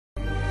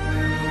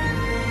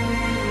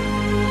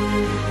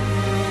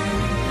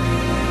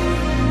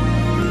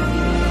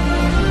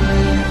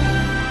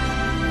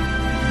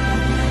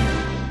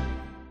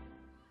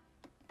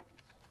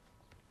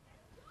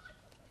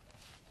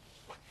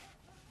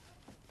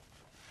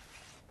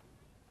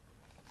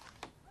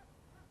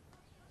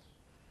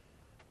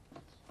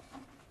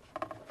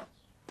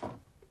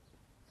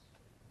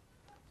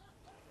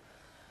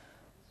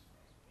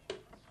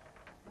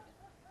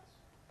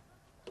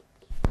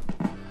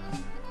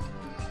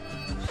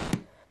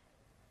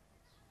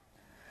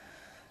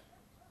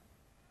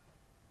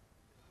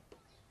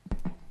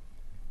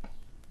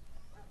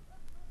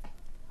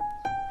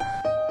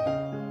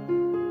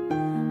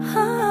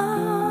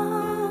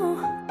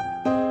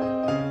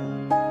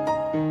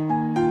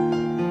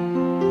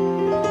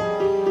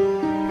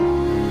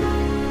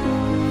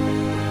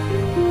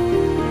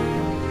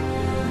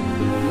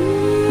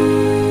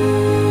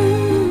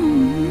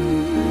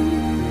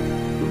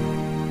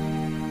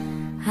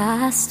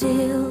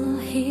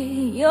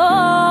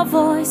your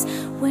voice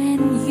when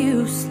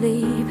you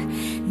sleep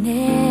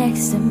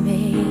next to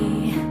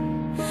me.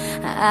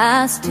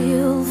 I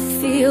still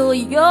feel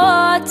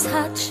your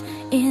touch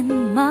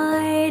in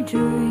my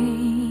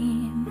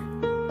dream.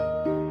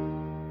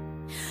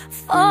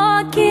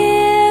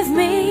 Forgive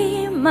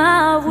me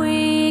my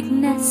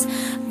weakness,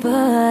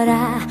 but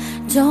I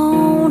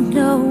don't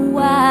know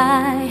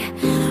why.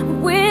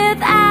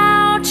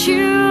 Without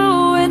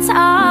you, it's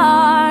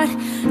hard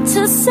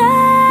to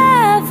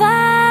survive.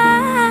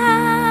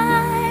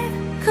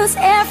 'Cause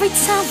every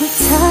time we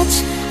touch,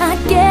 I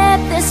get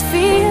this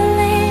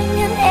feeling,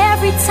 and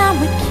every time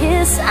we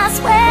kiss, I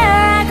swear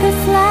I could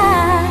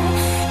fly.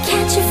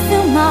 Can't you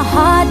feel my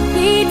heart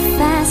beat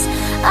fast?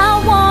 I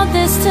want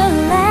this to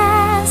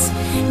last.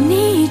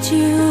 Need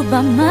you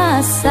by my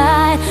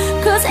side.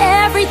 'Cause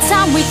every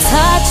time we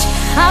touch,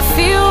 I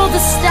feel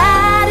the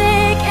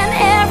static, and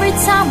every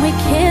time we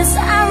kiss,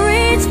 I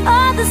reach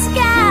for the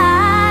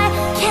sky.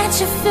 Can't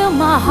you feel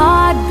my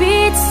heart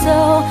beat so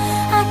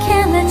I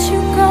can't let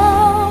you go?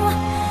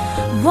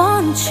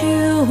 Want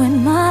you in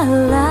my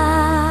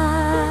life.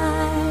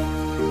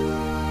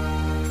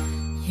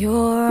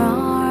 Your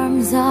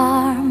arms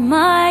are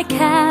my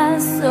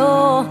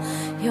castle,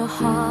 your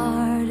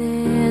heart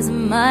is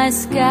my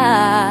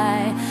sky.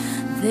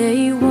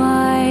 They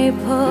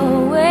wipe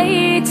away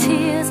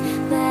tears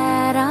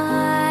that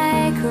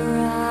I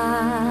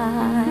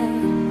cry.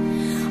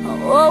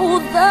 Oh,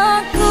 the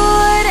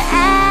good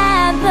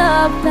and the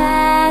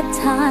bad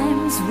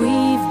times,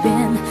 we've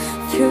been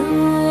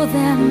through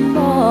them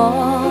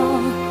all.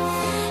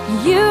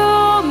 You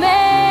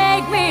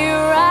make me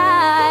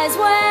rise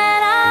when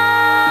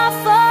I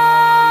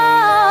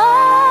fall.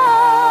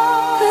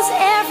 'Cause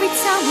every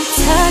time we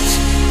touch,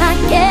 I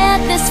get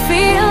this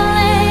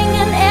feeling,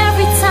 and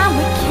every time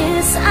we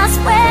kiss, I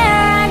swear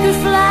I could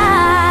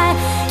fly.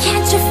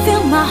 Can't you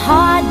feel my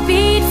heart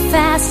beat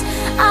fast?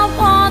 I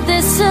want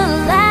this to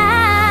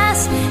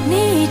last.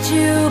 Need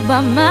you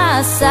by my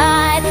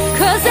side.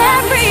 'Cause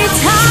every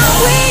time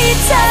we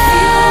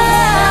touch,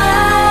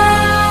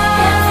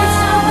 every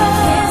time we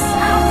kiss,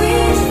 I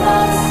reach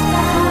for the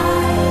sky.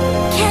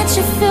 Can't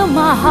you feel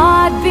my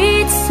heart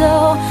beat so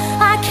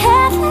I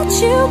can't let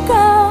you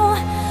go?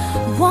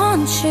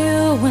 Want you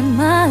in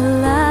my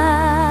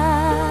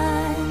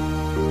life.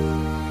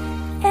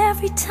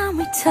 Every time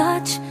we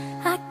touch,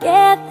 I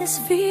get this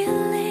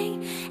feeling.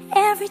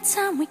 Every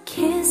time we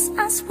kiss,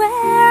 I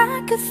swear I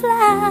could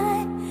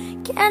fly.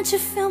 Can't you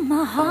feel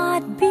my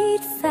heart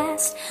beat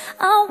fast?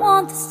 I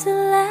want this to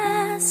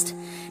last.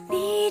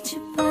 Need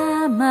you by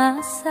my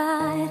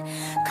side.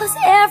 'Cause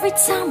every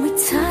time we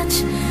touch,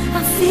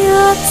 I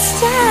feel the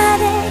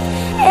static.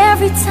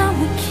 Every time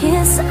we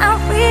kiss, I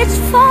reach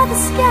for the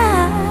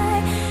sky.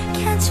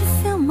 Can't you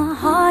feel my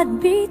heart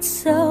beat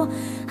so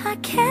I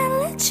can't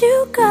let you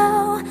go?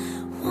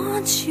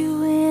 Want you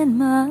in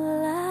my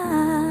life.